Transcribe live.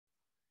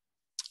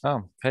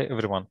Hey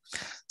everyone.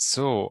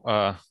 So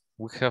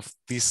we have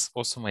this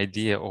awesome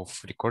idea of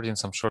recording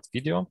some short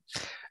video,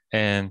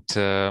 and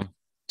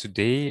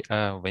today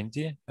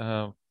Wendy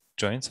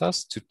joins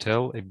us to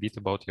tell a bit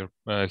about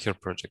her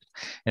project.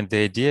 And the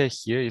idea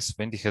here is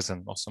Wendy has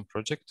an awesome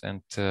project,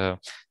 and the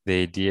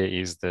idea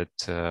is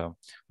that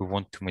we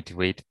want to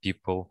motivate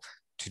people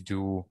to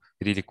do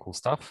really cool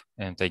stuff.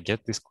 And I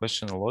get this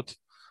question a lot.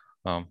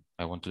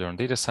 I want to learn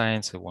data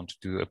science. I want to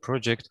do a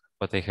project,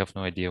 but I have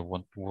no idea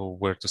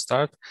where to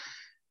start.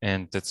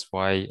 And that's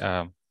why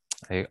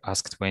I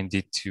asked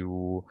Wendy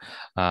to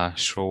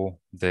show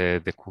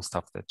the cool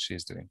stuff that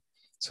she's doing.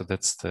 So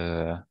that's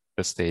the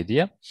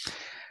idea.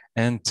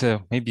 And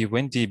maybe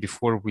Wendy,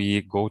 before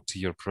we go to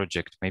your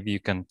project, maybe you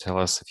can tell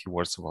us a few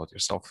words about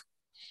yourself.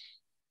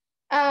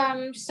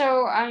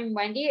 So I'm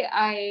Wendy.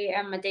 I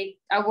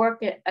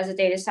work as a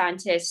data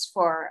scientist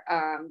for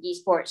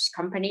esports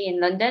company in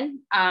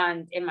London,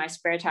 and in my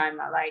spare time,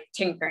 I like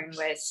tinkering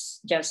with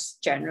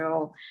just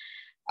general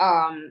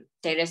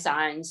data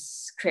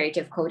science,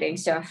 creative coding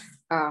stuff.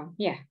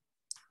 Yeah.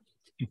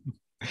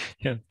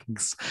 Yeah,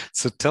 thanks.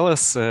 So tell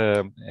us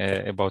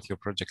about your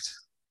project.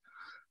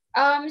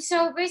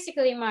 So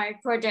basically, my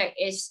project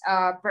is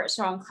a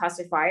birdsong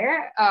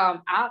classifier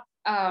app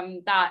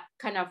that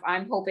kind of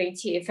I'm hoping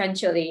to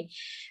eventually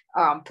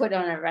put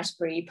on a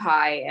Raspberry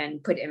Pi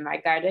and put in my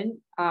garden.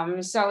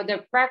 So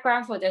the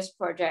background for this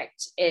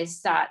project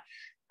is that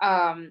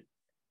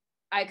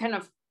I kind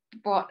of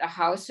bought a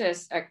house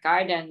with a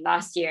garden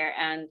last year,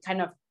 and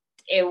kind of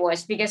it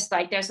was because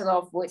like there's a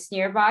lot of woods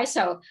nearby,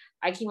 so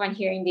I keep on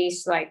hearing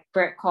these like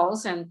bird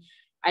calls, and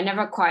I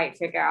never quite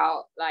figure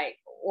out like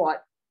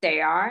what they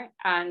are.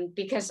 And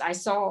because I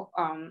saw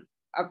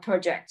a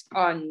project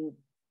on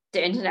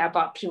the internet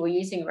about people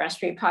using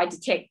Raspberry Pi to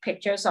take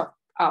pictures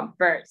of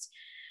birds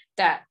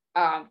that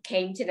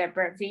came to their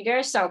bird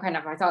feeder, so kind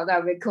of I thought that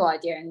would be a cool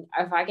idea, and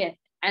if I can.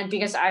 And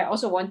because I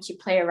also want to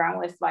play around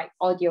with like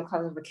audio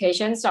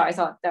classification, so I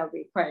thought that would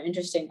be quite an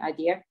interesting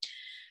idea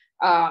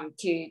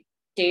to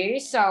do.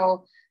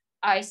 So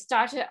I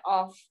started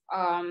off.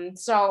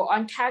 So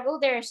on Kaggle,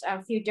 there's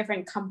a few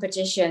different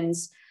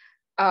competitions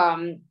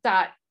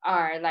that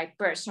are like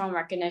bird song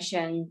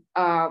recognition,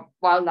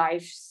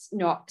 wildlife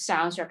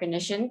sounds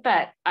recognition.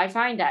 But I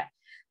find that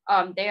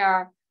they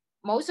are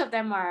most of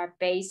them are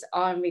based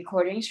on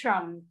recordings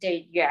from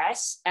the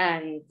US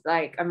and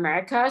like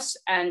Americas,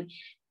 and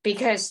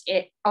because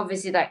it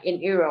obviously like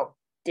in Europe,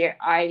 there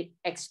I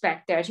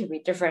expect there to be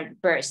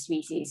different bird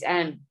species,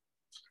 and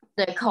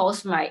the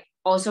calls might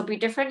also be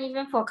different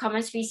even for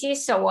common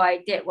species. So what I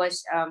did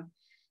was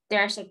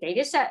there's a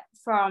data set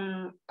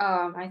from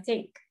I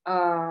think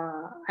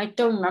I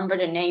don't remember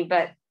the name,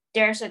 but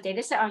there's a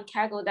data set on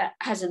Kaggle that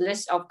has a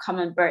list of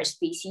common bird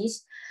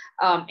species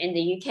in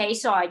the UK.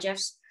 So I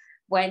just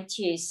went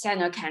to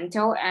Seno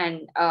Canto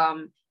and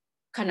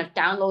kind of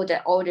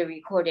downloaded all the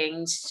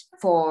recordings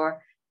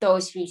for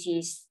those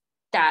species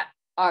that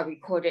are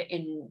recorded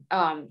in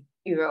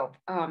Europe.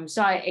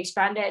 So I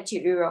expanded to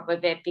Europe a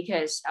bit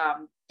because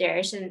there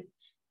isn't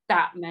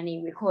that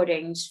many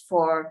recordings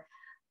for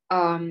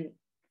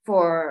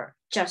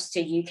just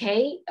the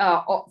UK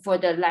for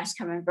the less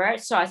common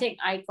birds. So I think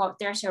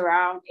there's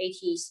around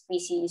 80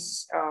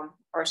 species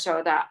or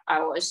so that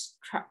I was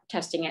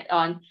testing it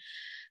on.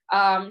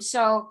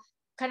 So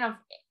kind of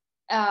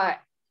I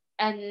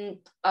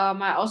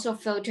also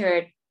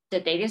filtered the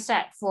data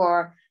set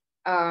for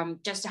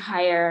just a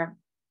higher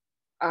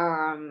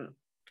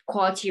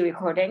quality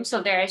recording.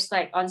 So there's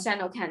like on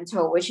Seno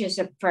Canto, which is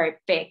a very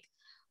big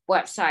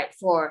website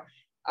for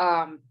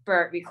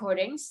bird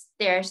recordings.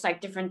 There's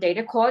like different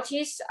data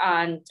qualities,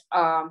 and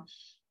I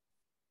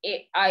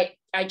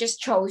just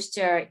chose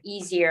the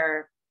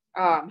easier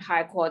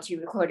high quality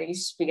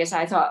recordings because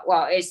I thought,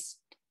 well,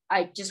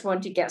 I just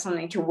want to get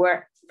something to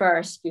work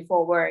first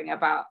before worrying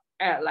about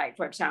like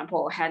for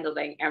example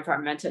handling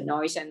environmental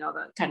noise and all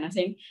that kind of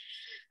thing.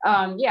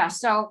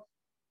 So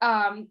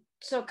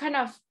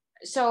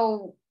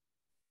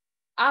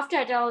after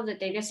I download the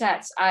data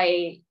sets,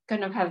 I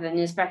kind of have an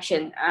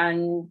inspection,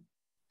 and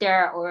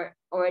there are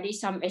already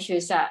some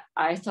issues that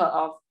I thought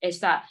of is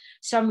that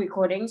some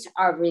recordings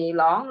are really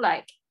long,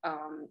 like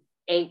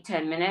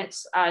 8-10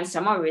 minutes, and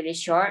some are really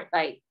short,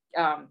 like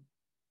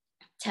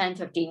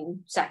 10-15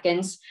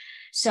 seconds.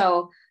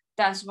 So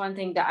that's one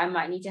thing that I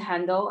might need to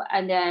handle.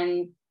 And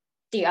then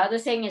the other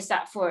thing is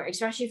that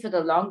especially for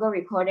the longer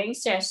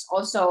recordings, there's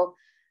also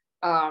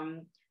a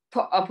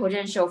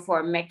potential for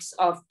a mix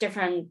of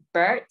different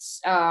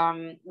birds.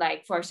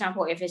 Like for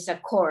example, if it's a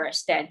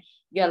chorus, then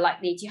you're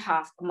likely to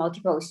have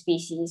multiple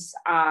species.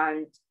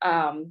 And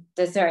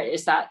the third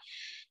is that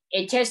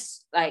it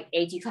takes like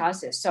 80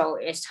 classes, so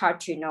it's hard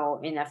to know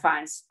in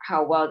advance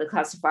how well the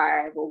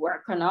classifier will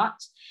work or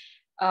not.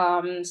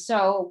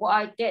 So what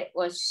I did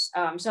was,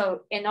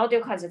 so in audio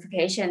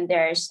classification,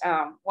 there's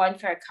one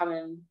very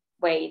common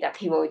way that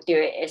people do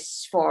it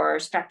is for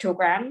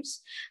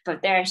spectrograms,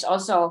 but there's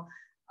also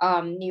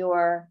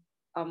newer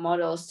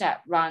models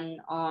that run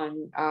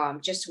on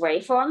just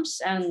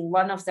waveforms, and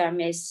one of them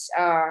is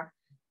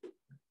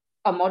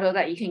a model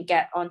that you can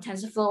get on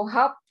TensorFlow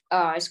Hub.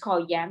 It's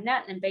called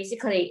Yamnet, and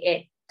basically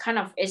it kind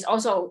of is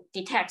also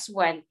detects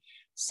when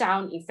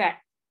sound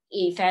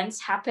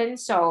events happen.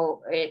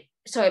 So it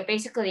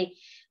basically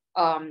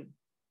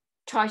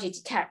tries to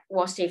detect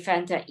what's the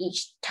event at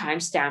each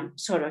timestamp,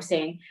 sort of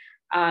thing.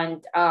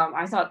 And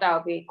I thought that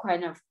would be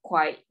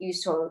quite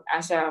useful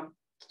as a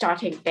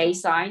starting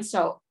baseline,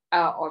 so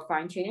or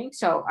fine tuning.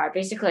 So I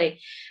basically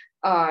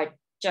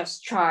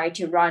just try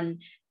to run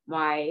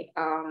my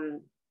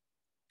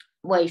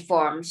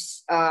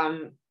waveforms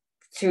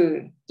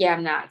through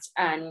Yamnet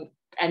and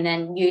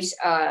then use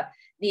a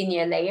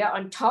linear layer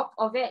on top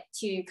of it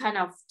to kind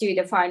of do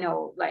the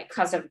final like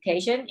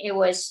classification. It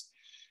was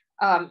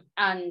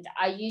and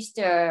I used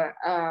the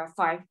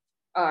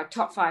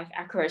top 5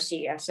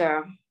 accuracy as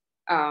a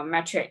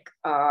metric.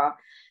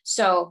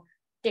 So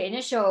the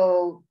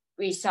initial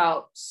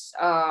results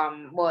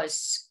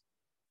was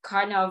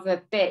kind of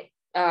a bit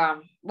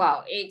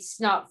well, it's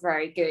not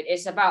very good.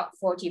 It's about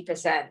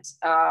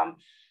 40%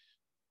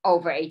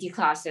 over 80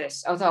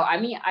 classes. Although, I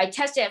mean, I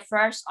tested it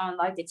first on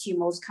like the 2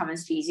 most common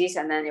species,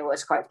 and then it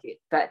was quite good.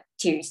 But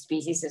 2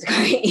 species is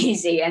quite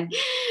easy, and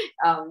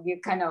you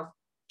kind of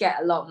get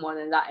a lot more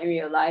than that in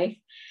real life.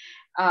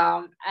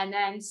 And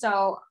then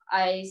so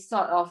I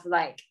thought of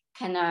like,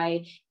 can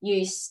I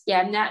use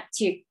Yamnet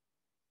to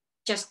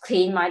just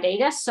clean my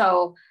data?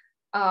 So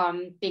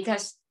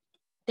because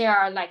there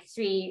are like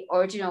 3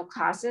 original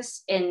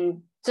classes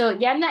in, so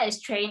Yamnet is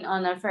trained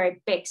on a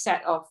very big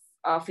set of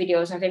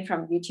videos, I think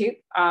from YouTube.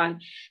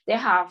 They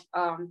have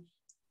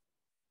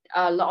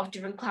a lot of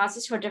different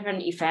classes for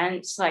different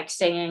events like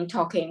singing,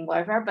 talking,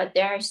 whatever, but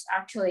there's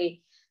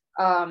actually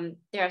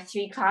there are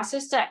 3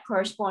 classes that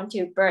correspond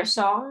to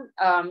birdsong.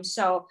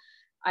 So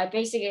I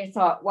basically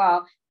thought,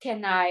 well,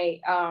 can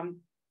I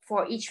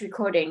for each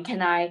recording,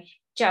 can I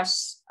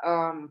just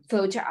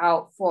filter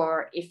out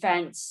for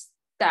events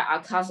that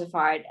are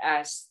classified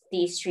as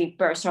these 3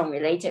 birdsong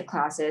related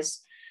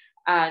classes?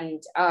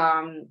 And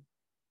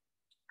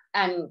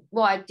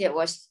what I did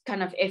was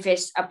kind of, if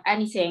it's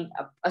anything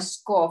a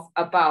score of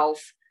above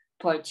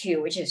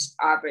 0.2, which is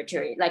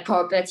arbitrary, like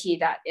probability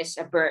that is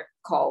a bird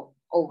call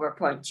over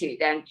 0.2,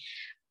 then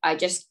I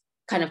just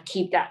kind of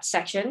keep that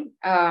section,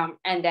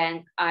 and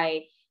then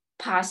I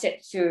pass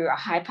it through a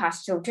high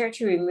pass filter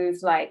to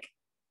remove like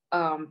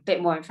a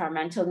bit more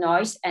environmental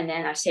noise, and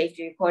then I save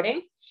the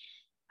recording.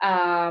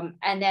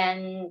 And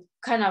then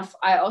kind of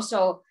I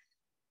also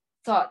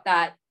thought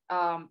that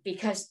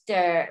because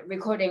the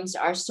recordings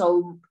are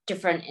so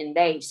different in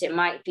lengths, it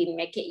might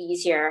make it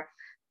easier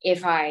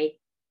if I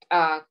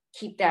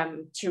keep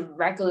them to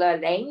regular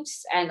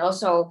lengths. And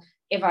also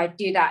if I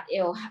do that,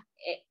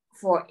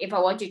 if I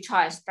want to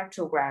try a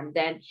spectrogram,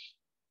 then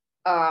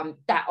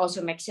that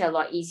also makes it a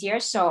lot easier.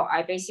 So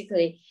I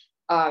basically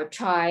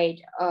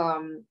tried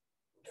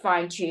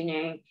fine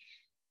tuning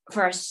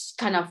first,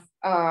 kind of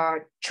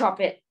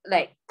chop it,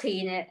 like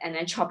clean it, and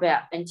then chop it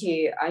up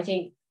into, I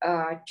think,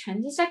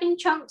 20-second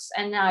chunks,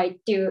 and I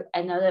do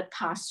another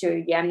pass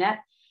through Yamnet,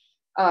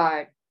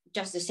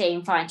 just the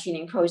same fine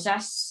tuning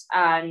process,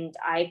 and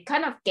I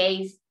kind of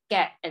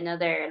get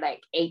another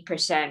like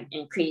 8%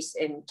 increase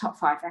in top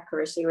 5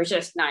 accuracy, which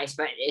is nice,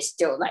 but it's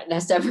still like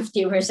less than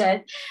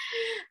 50%.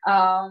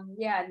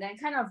 Yeah, and then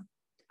kind of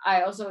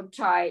I also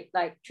tried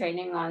like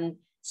training on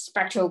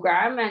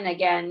spectrogram, and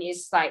again,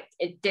 it's like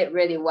it did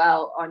really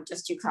well on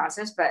just 2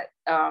 classes, but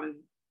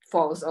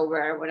falls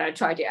over when I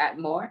try to add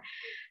more.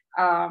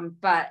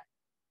 But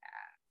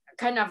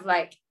kind of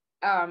like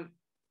but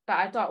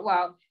I thought,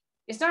 well,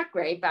 it's not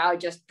great, but I'll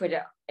just put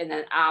it in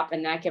an app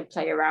and I can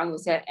play around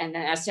with it, and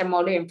then as the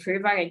model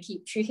improves, I can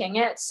keep tweaking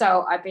it.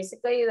 So I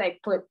basically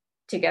like put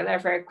together a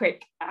very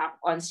quick app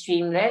on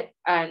Streamlit,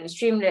 and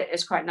Streamlit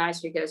is quite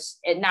nice because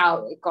it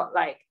got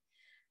like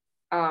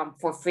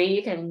for free,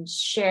 you can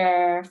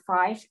share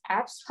 5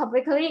 apps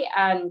publicly,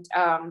 and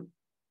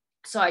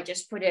so I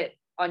just put it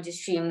onto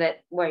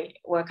Streamlit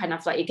where kind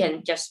of like you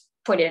can just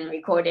put in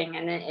recording,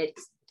 and then it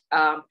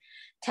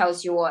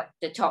tells you what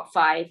the top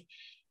 5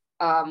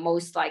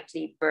 most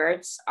likely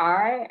birds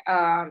are.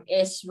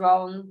 It's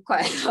wrong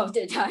quite a lot of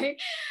the time,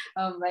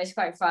 but it's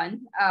quite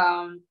fun.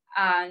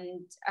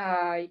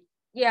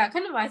 Yeah,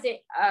 kind of I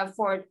think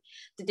for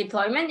the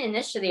deployment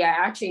initially, I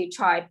actually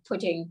tried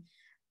putting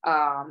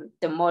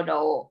the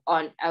model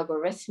on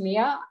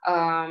Algorithmia,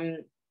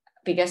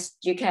 because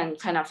you can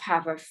kind of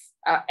have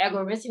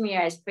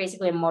Algorithmia is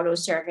basically a model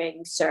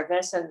serving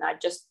service, and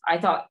I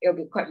thought it would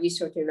be quite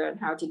useful to learn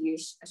how to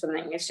use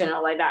something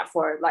external like that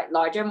for like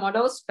larger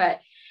models, but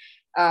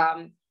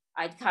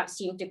I can't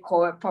seem to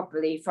call it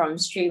properly from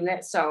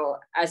Streamlit. So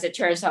as it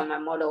turns out, my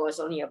model was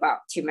only about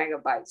 2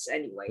 megabytes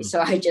anyway. So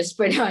I just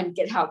put it on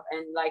GitHub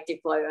and like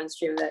deploy on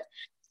Streamlit.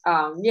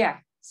 Yeah,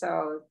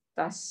 so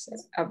that's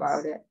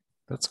about it.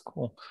 That's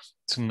cool.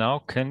 So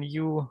now can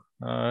you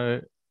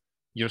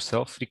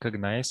yourself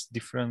recognize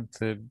different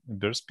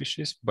bird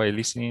species by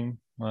listening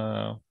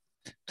to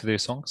their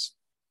songs?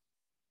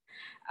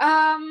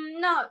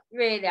 Not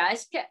really. I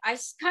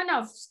kind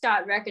of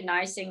start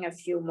recognizing a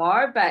few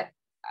more, but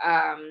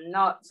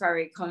not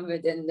very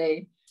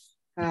confidently.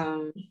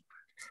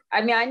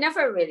 I mean, I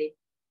never really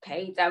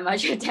paid that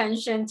much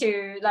attention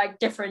to like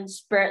different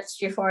birds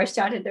before I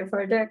started the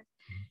project.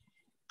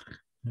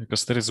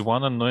 Because there is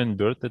one annoying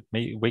bird that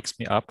wakes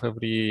me up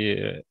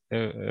every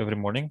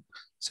morning.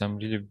 So I'm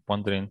really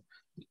wondering.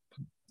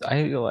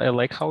 I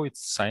like how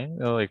it's signed,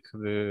 like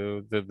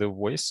the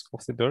voice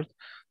of the bird,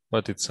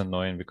 but it's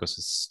annoying because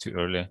it's too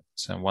early.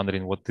 So I'm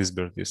wondering what this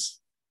bird is.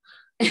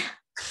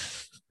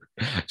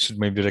 Should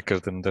maybe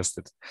record and test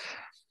it.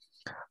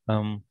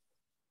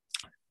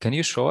 Can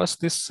you show us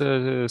this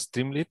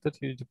Streamlit that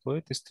you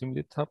deployed, this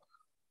Streamlit tab?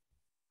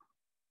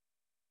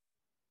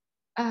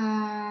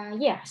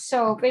 Yeah,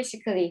 so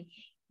basically,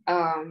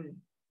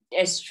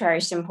 it's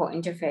very simple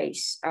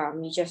interface.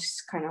 You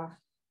just kind of,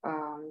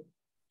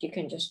 you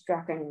can just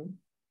drag and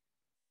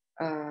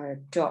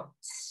drop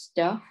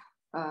stuff.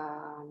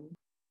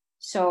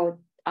 So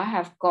I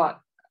have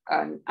got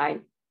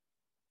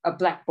a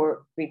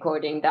Blackboard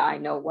recording that I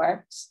know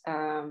works.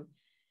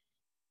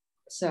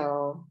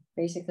 So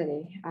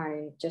basically,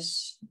 I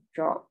just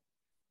drop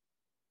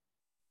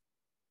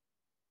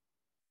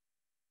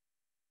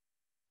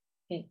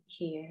it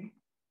here.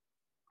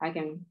 I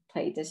can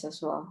play this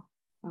as well.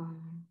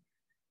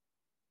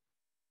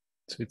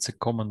 So it's a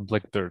common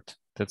blackbird.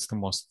 That's the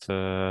most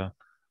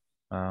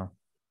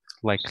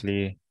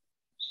likely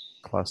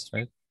class,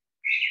 right?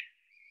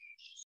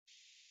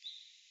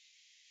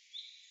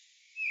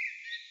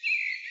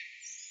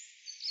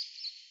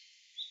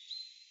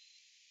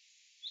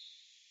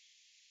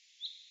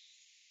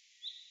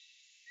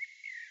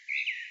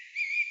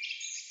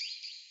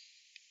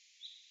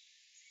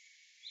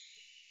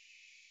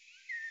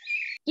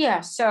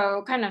 Yeah,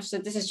 so kind of, so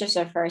this is just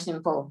a very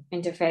simple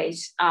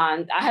interface.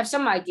 And I have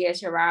some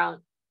ideas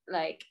around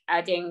like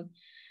adding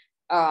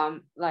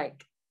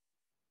like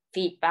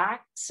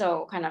feedback.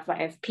 So kind of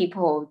like if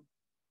people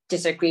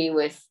disagree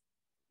with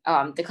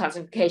the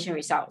classification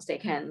results, they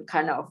can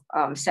kind of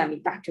send me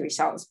back the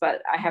results,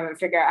 but I haven't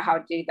figured out how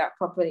to do that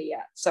properly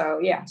yet. So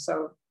yeah,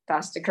 so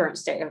that's the current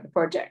state of the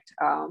project.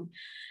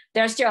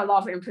 There's still a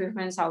lot of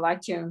improvements I'd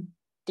like to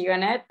do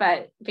on it,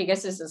 but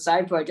because it's a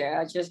side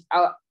project,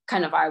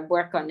 I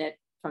work on it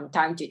from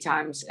time to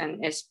time,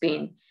 and it's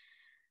been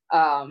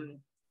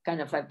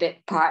kind of a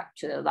bit packed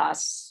to the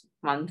last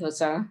month or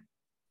so.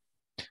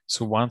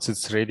 So once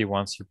it's ready,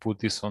 once you put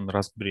this on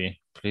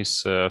Raspberry,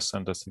 please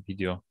send us a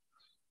video.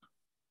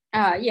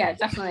 Yeah,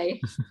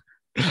 definitely.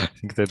 I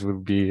think that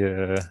will be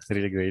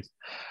really great.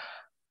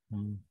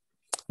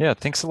 Yeah,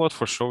 thanks a lot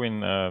for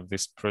showing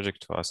this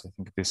project to us. I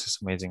think this is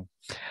amazing.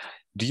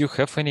 Do you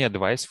have any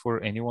advice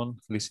for anyone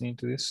listening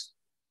to this?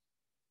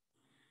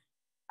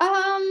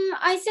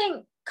 I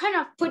think kind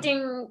of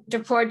putting the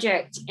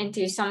project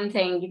into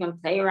something you can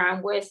play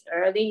around with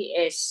early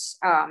is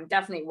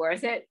definitely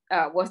worth the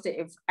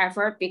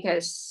effort,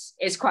 because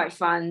it's quite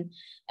fun.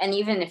 And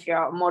even if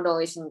your model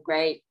isn't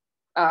great,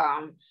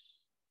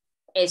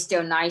 it's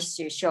still nice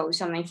to show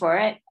something for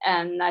it.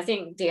 And I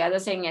think the other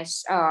thing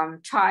is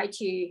try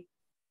to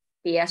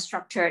be as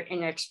structured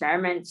in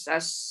experiments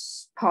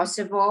as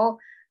possible.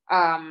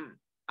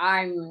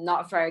 I'm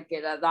not very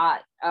good at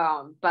that,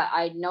 but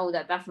I know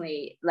that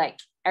definitely like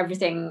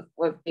everything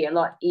would be a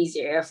lot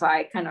easier if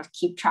I kind of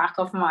keep track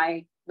of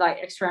my like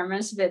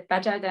experiments a bit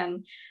better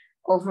than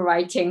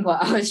overwriting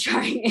what I was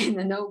trying in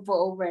the notebook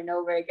over and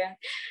over again.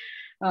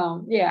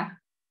 Yeah.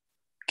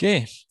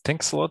 Okay,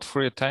 thanks a lot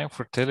for your time,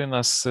 for telling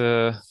us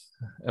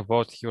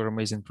about your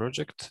amazing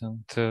project,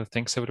 and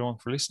thanks everyone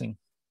for listening.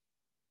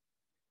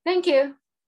 Thank you.